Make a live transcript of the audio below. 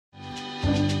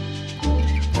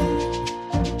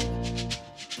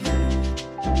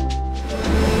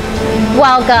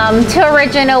Welcome to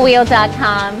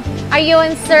OriginalWheel.com. Are you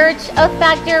in search of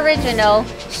factory original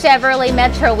Chevrolet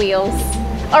Metro Wheels?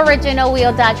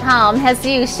 OriginalWheel.com has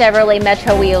used Chevrolet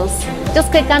Metro Wheels.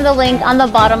 Just click on the link on the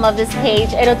bottom of this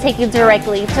page. It'll take you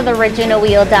directly to the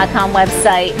OriginalWheel.com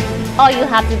website. All you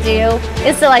have to do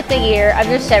is select the year of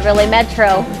your Chevrolet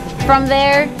Metro. From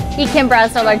there, you can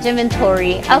browse our large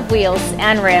inventory of wheels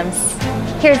and rims.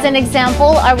 Here's an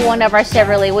example of one of our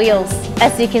Chevrolet wheels.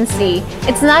 As you can see,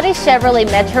 it's not a Chevrolet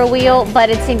Metro wheel,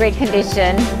 but it's in great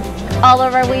condition. All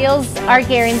of our wheels are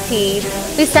guaranteed.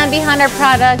 We stand behind our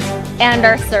product and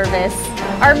our service.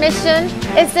 Our mission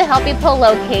is to help people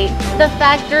locate the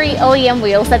factory OEM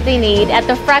wheels that they need at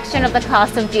the fraction of the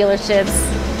cost of dealerships.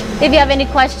 If you have any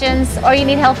questions or you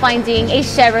need help finding a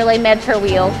Chevrolet Metro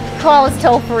wheel, call us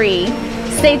toll free.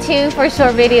 Stay tuned for a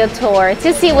short video tour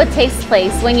to see what takes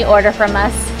place when you order from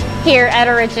us here at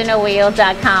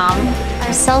OriginalWheel.com.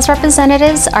 Our sales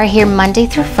representatives are here Monday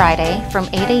through Friday from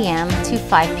 8 a.m. to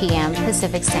 5 p.m.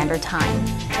 Pacific Standard Time.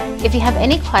 If you have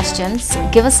any questions,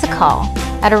 give us a call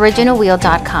at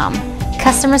OriginalWheel.com.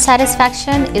 Customer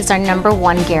satisfaction is our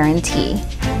 #1 guarantee.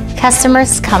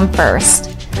 Customers come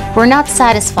first. We're not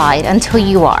satisfied until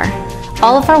you are.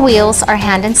 All of our wheels are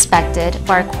hand inspected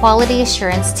by our quality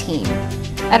assurance team.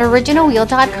 At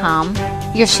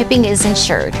OriginalWheel.com, your shipping is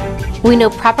insured. We know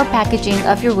proper packaging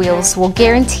of your wheels will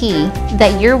guarantee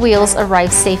that your wheels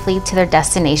arrive safely to their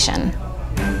destination.